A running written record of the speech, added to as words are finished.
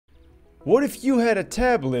What if you had a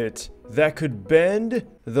tablet that could bend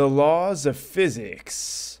the laws of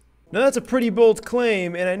physics? Now that's a pretty bold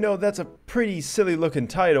claim, and I know that's a pretty silly looking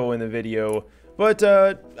title in the video, but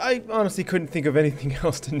I honestly couldn't think of anything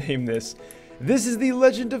else to name this. This is the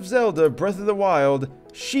Legend of Zelda Breath of the Wild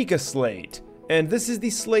Sheikah Slate, and this is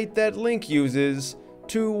the slate that Link uses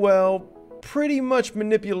to, well, pretty much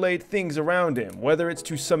manipulate things around him, whether it's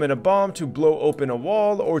to summon a bomb to blow open a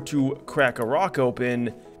wall, or to crack a rock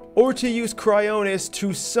open, or to use Cryonis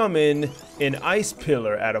to summon an ice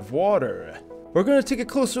pillar out of water. We're going to take a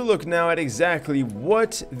closer look now at exactly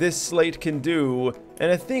what this slate can do,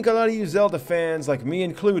 and I think a lot of you Zelda fans, like me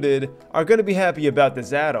included, are going to be happy about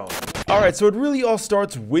this add-on. Alright, so it really all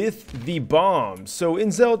starts with the bombs. So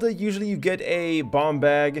in Zelda, usually you get a bomb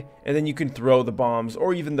bag, and then you can throw the bombs,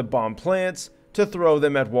 or even the bomb plants, to throw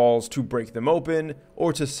them at walls to break them open,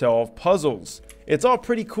 or to solve puzzles. It's all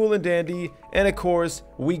pretty cool and dandy, and of course,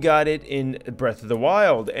 we got it in Breath of the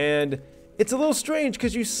Wild, and it's a little strange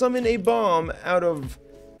because you summon a bomb out of,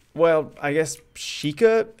 well, I guess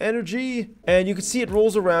Sheikah energy, and you can see it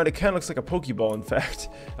rolls around. It kind of looks like a Pokeball, in fact.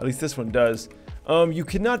 At least this one does. You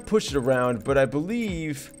cannot push it around, but I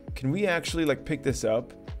believe, can we actually like pick this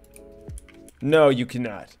up? No, you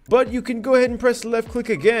cannot. But you can go ahead and press left click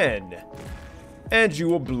again, and you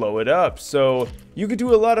will blow it up. So you can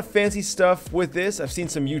do a lot of fancy stuff with this. I've seen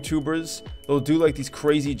some YouTubers, they'll do like these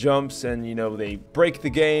crazy jumps and, you know, they break the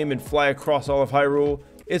game and fly across all of Hyrule.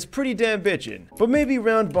 It's pretty damn bitchin'. But maybe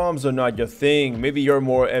round bombs are not your thing. Maybe you're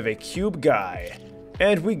more of a cube guy.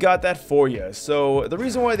 And we got that for you. So the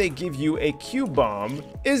reason why they give you a cube bomb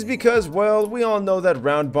is because, well, we all know that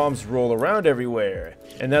round bombs roll around everywhere,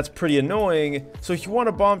 and that's pretty annoying. So if you want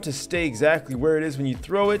a bomb to stay exactly where it is when you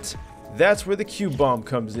throw it, that's where the cube bomb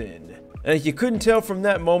comes in. And if you couldn't tell from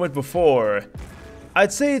that moment before,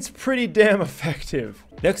 I'd say it's pretty damn effective.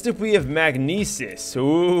 Next up we have Magnesis.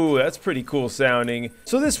 Ooh, that's pretty cool sounding.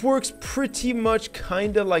 So this works pretty much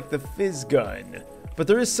kinda like the fizz gun, but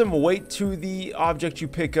there is some weight to the object you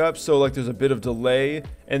pick up, so like there's a bit of delay,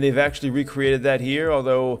 and they've actually recreated that here,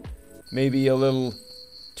 although maybe a little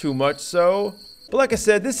too much so. But like I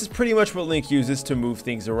said, this is pretty much what Link uses to move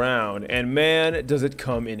things around, and man, does it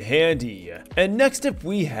come in handy. And next up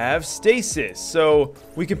we have Stasis. So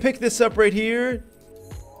we can pick this up right here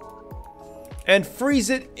and freeze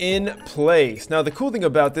it in place. Now the cool thing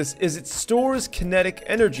about this is it stores kinetic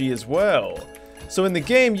energy as well. So in the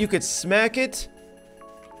game you could smack it,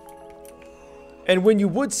 and when you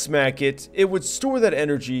would smack it, it would store that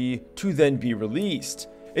energy to then be released.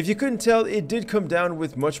 If you couldn't tell, it did come down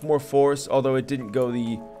with much more force, although it didn't go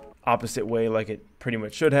the opposite way like it pretty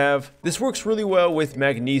much should have. This works really well with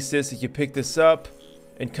Magnesis. If you pick this up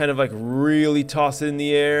and kind of like really toss it in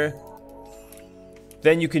the air,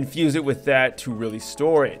 then you can fuse it with that to really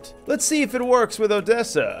store it. Let's see if it works with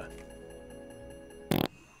Odessa.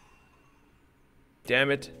 Damn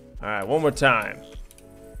it. Alright, one more time.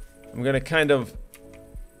 I'm gonna kind of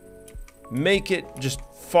make it just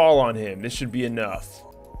fall on him. This should be enough.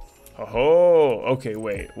 Oh, okay,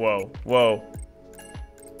 wait, whoa, whoa.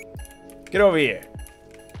 Get over here.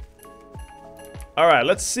 Alright,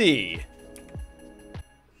 let's see.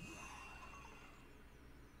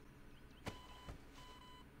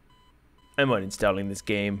 I'm uninstalling this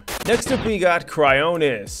game. Next up we got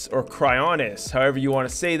Cryonis, or Cryonis, however you want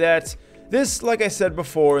to say that. This, like I said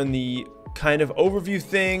before in the kind of overview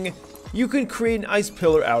thing, you can create an ice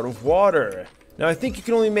pillar out of water. Now I think you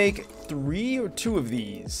can only make 3 or 2 of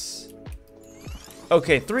these.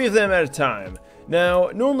 Okay, 3 of them at a time. Now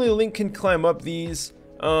normally Link can climb up these.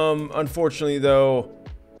 Unfortunately though,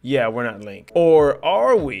 yeah, we're not Link. Or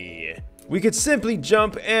are we? We could simply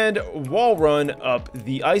jump and wall run up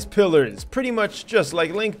the ice pillars, pretty much just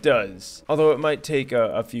like Link does. Although it might take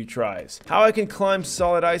a few tries. How I can climb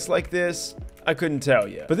solid ice like this, I couldn't tell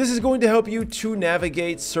you. But this is going to help you to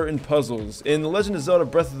navigate certain puzzles. In The Legend of Zelda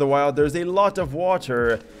Breath of the Wild, there's a lot of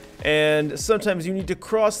water, and sometimes you need to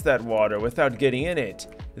cross that water without getting in it.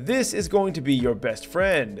 This is going to be your best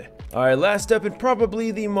friend. Alright, last up and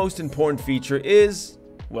probably the most important feature is,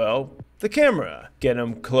 well, the camera. Get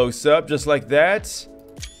them close up just like that.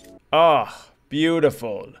 Ah,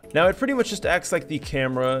 beautiful. Now it pretty much just acts like the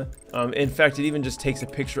camera. In fact, it even just takes a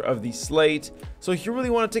picture of the slate. So if you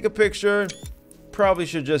really want to take a picture, probably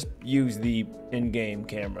should just use the in-game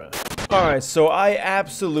camera. Alright, so I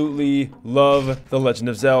absolutely love The Legend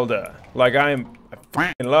of Zelda. Like I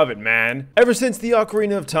fucking love it, man. Ever since the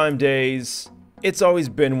Ocarina of Time days, it's always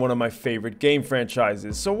been one of my favorite game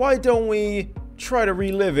franchises. So why don't we try to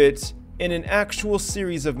relive it in an actual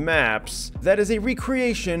series of maps that is a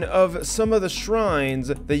recreation of some of the shrines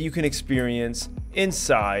that you can experience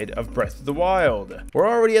inside of Breath of the Wild. We're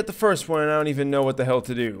already at the first one and I don't even know what the hell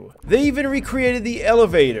to do. They even recreated the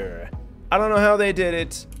elevator. I don't know how they did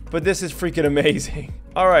it, but this is freaking amazing.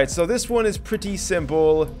 Alright, so this one is pretty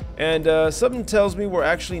simple, and something tells me we're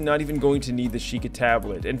actually not even going to need the Sheikah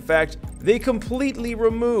tablet. In fact, they completely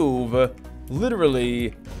remove,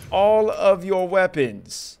 literally, all of your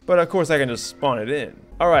weapons. But of course I can just spawn it in.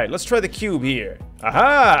 Alright, let's try the cube here.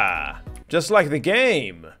 Aha! Just like the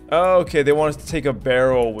game. Okay, they want us to take a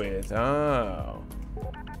barrel with. Oh.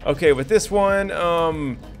 Okay, with this one,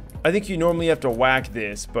 I think you normally have to whack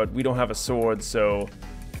this, but we don't have a sword, so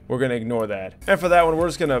we're gonna ignore that. And for that one, we're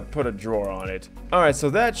just gonna put a drawer on it. Alright,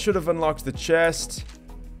 so that should have unlocked the chest,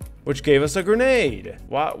 which gave us a grenade.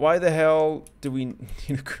 Why the hell do we need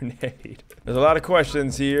a grenade? There's a lot of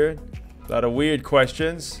questions here. A lot of weird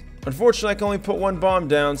questions. Unfortunately, I can only put one bomb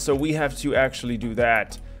down, so we have to actually do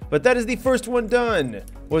that. But that is the first one done.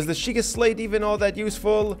 Was the Sheikah Slate even all that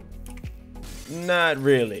useful? Not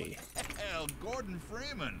really.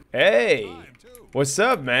 Hey, what's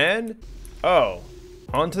up, man? Oh,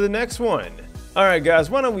 on to the next one. Alright guys,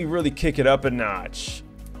 why don't we really kick it up a notch?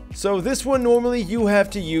 So this one, normally you have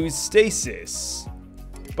to use stasis.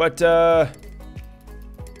 But, yeah,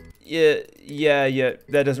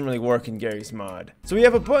 that doesn't really work in Garry's mod. So we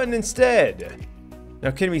have a button instead.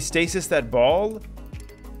 Now can we stasis that ball?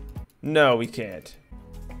 No, we can't.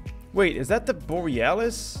 Wait, is that the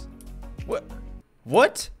Borealis?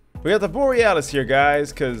 What? We got the Borealis here,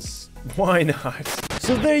 guys, because why not?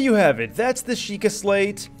 So there you have it. That's the Sheikah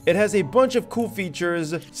Slate. It has a bunch of cool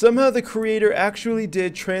features. Somehow the creator actually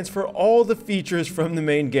did transfer all the features from the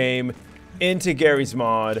main game into Garry's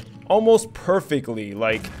mod almost perfectly.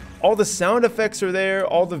 Like, all the sound effects are there,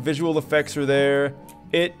 all the visual effects are there.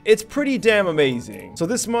 It's pretty damn amazing. So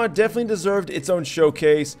this mod definitely deserved its own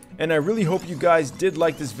showcase, and I really hope you guys did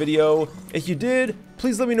like this video. If you did,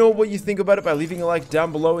 please let me know what you think about it by leaving a like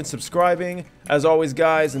down below and subscribing. As always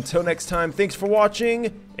guys, until next time, thanks for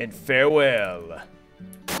watching, and farewell.